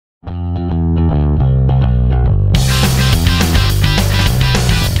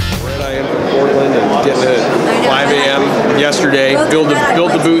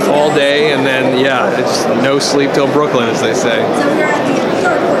No sleep till Brooklyn, as they say. So we're at the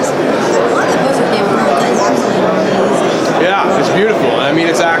Dark Horse. A lot of the poster Game of Thrones. That is absolutely amazing. Yeah, it's beautiful. I mean,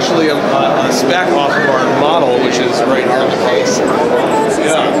 it's actually a spec off of our model, which is right here in the case. Oh my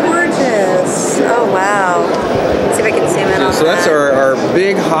gosh, it's gorgeous. Oh wow. Let's see if I can zoom in on So that's our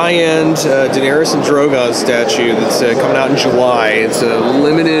big high-end Daenerys and Drogon statue that's coming out in July. It's a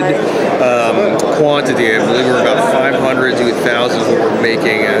limited quantity. I believe we're about 500 to 1,000 what we're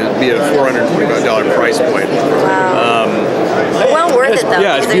making. It'd be at a $425 price point. Wow. Well worth it though.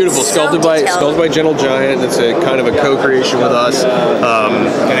 Yeah, it's beautiful. Sculpted by Gentle Giant. It's a kind of a co-creation with us.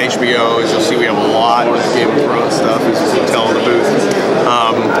 And HBO, as you'll see, we have a lot of Game of Thrones stuff, as you can tell in the booth.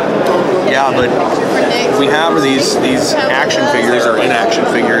 Yeah, but we have these action figures or in-action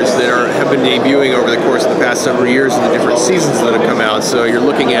figures that have been debuting over the course of the past several years in the different seasons that have come out. So you're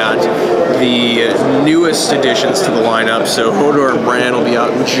looking at the newest additions to the lineup. So Hodor and Bran will be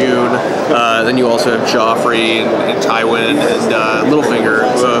out in June. Then you also have Joffrey and Tywin and Littlefinger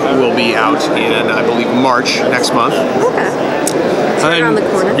will be out in, I believe, March next month. Okay. It's right around the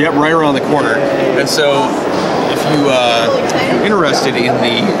corner. Yep, right around the corner. And so if you're interested in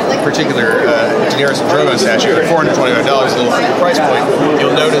the particular Daenerys and Drogon statue at $425, a little price point,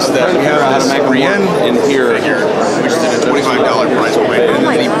 you'll notice that we have this Brienne in here, which is at a $25 price point. And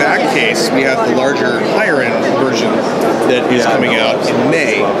in the back case, we have the larger, higher-end version that is coming out in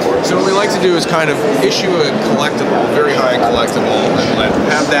May. So what we like to do is kind of issue a collectible, very high collectible, and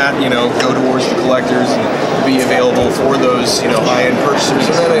have that, go towards the collectors and be available for those, high-end purchasers.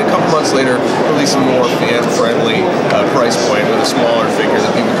 And then a couple months later, release a more fan-friendly price point with a smaller figure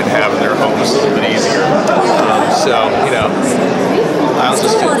that people can have in their homes a little bit easier. Still a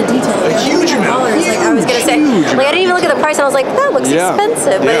lot of detail. A huge amount. I was gonna say, I didn't even look at the price. And I was like, that looks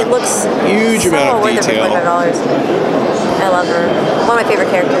expensive, but it looks huge amount of detail. I love her. One of my favorite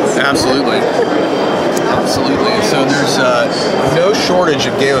characters. Absolutely. Absolutely. So there's no shortage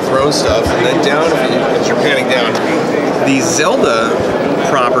of Game of Thrones stuff. And then down, if you're panning down, the Zelda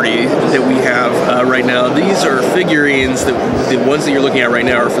property that we have right now, these are figurines that the ones that you're looking at right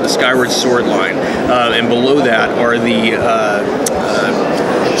now are for the Skyward Sword line, and below that are the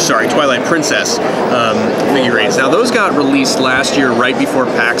Twilight Princess figurines. Now those got released last year right before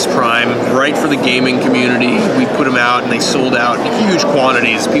PAX Prime, right for the gaming community. We put them out and they sold out in huge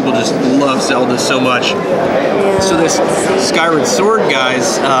quantities. People just love Zelda so much. So this Skyward Sword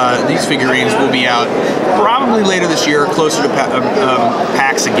guys, these figurines will be out probably later this year, closer to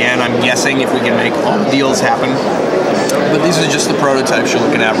PAX again, I'm guessing, if we can make all the deals happen. But these are just the prototypes you're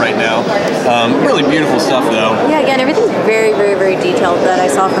looking at right now. Really beautiful stuff, though. Yeah, again, everything's very, very, very detailed that I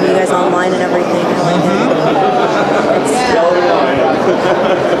saw from you guys online and everything. I like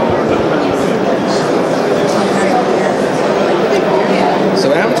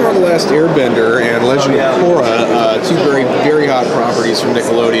So Avatar: The Last Airbender and Legend of Korra, two very, very hot properties from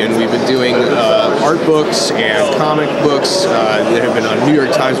Nickelodeon. We've been doing art books and comic books that have been on New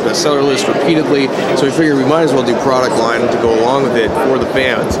York Times bestseller list repeatedly, so we figured we might as well do product line to go along with it for the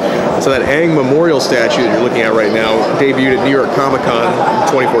fans. So that Aang Memorial statue that you're looking at right now debuted at New York Comic Con in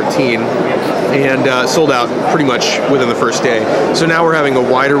 2014 and sold out pretty much within the first day. So now we're having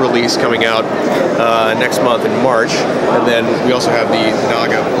a wider release coming out next month in March, and then we also have the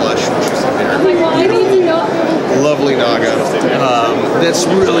Naga plush, which is there. Lovely Naga. That's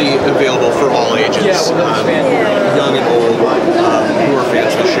really available for all ages, young and old, who are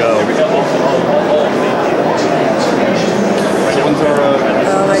fans of the show.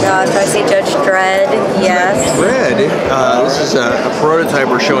 Oh my gosh, I see Judge Dredd, yes. Dredd, this is a prototype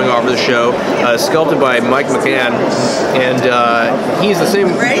we're showing off of the show, sculpted by Mike McCann, and he's the same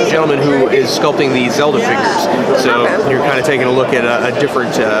gentleman who is sculpting the Zelda figures. So you're kind of taking a look at a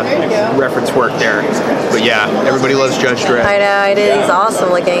different reference work there. But yeah, everybody loves Judge Dredd. I know, it is. He's awesome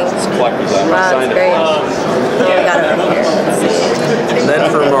looking. Wow, it's great. Oh, I got it right here. Let's see. And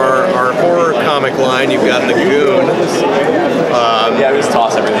then from our horror comic line, you've got The Goon. Yeah, just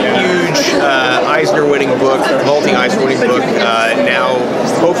toss everything. Huge Eisner-winning book, multi-Eisner-winning book. Now,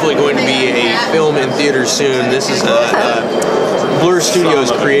 hopefully, going to be a film in theaters soon. This is Blur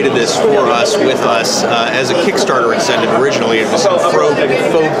Studios created this for us, with us, as a Kickstarter incentive originally. It was faux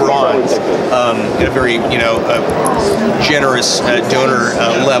bronze, at a very, generous donor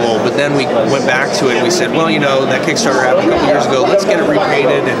level. But then we went back to it and we said, well, that Kickstarter happened a couple years ago. Let's get it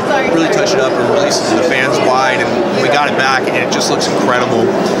repainted and really touch it up and release it to the fans wide. And we got it back, and it just looks incredible.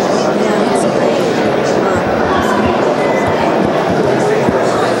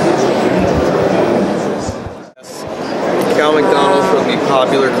 Cal McDonald from the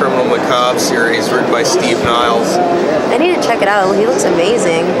popular Criminal Macabre series, written by Steve Niles. I need to check it out. He looks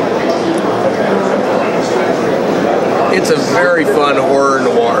amazing. It's a very fun horror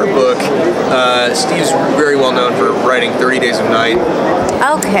noir book. Steve's very well known for writing 30 Days of Night.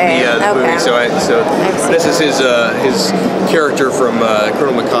 Okay. The movie. So this is his character from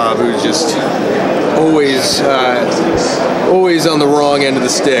Colonel Macabre, who's just always on the wrong end of the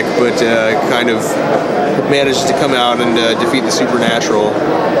stick, but kind of manages to come out and defeat the supernatural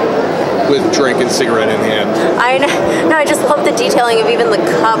with drink and cigarette in hand. I know. No, I just love the detailing of even the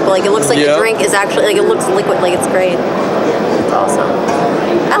cup. Like, it looks like the drink is actually, like, it looks liquid. Like, it's great. It's awesome.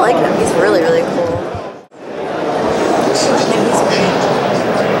 I like him. He's really, really cool.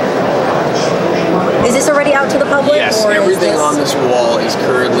 Is this already out to the public? Yes, everything on this wall is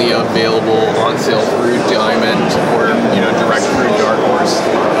currently available on sale through Diamond or direct through Dark Horse.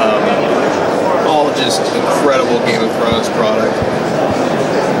 All just incredible Game of Thrones product.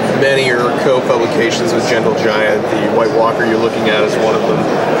 Many are co-publications with Gentle Giant. The White Walker you're looking at is one of them.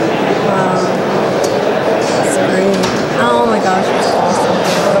 Wow, that's great. Oh my gosh, it's awesome.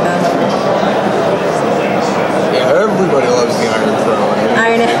 Yeah, everybody loves the Iron Throne.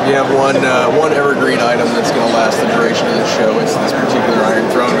 I know. If you have one evergreen item that's going to last the duration of the show, it's this particular Iron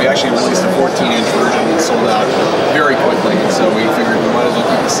Throne. We actually released a 14-inch version that sold out very quickly, and so we figured we might as well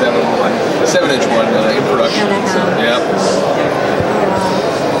keep the 7-inch one in production. So, yeah.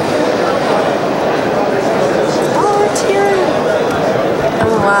 Oh, it's here.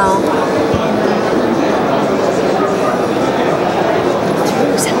 Oh, wow.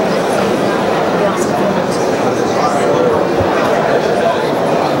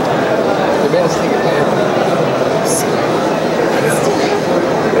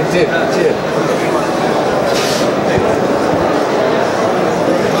 It did.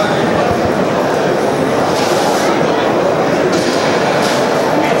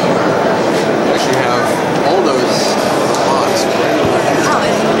 Actually have all those lots.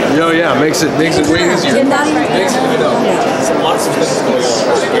 Oh yeah, makes it way easier. Makes it, I know. Lots of things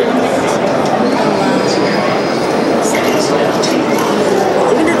going on.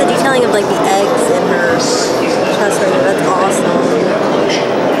 Even the detailing of like the eggs in her chest right here, that's awesome.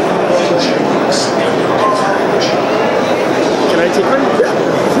 Can I take one?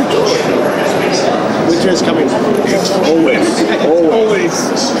 Winter is coming. Always.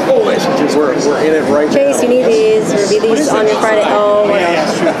 We're in it right Chase, you need these. Review these on your Friday. Oh my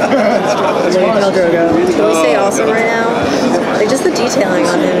gosh. Can we say awesome right now? Like, just the detailing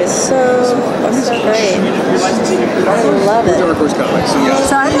on him is so great. I love it. Dark Horse Comics. Yeah.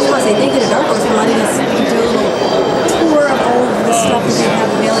 So I just want to say thank you to Dark Horse for letting us do a little tour of all of the stuff that they have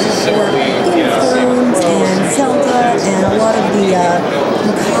available for Game of Thrones and Zelda and a lot of the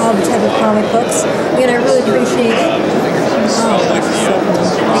macabre type of comic books. Again, I really appreciate it. Oh, that's so cool.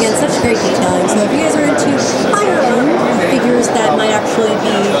 Again, such great detailing. So if you guys are into higher end figures that might actually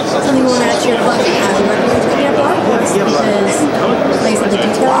be something you want to add to your collection, I would recommend checking out Dark Horse because, like